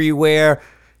everywhere.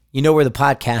 You know where the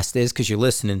podcast is because you're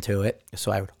listening to it,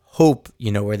 so I would hope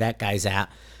you know where that guy's at.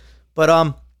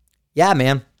 But yeah,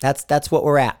 man, that's what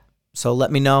we're at. So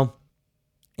let me know,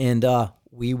 and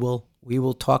we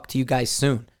will talk to you guys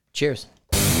soon. Cheers.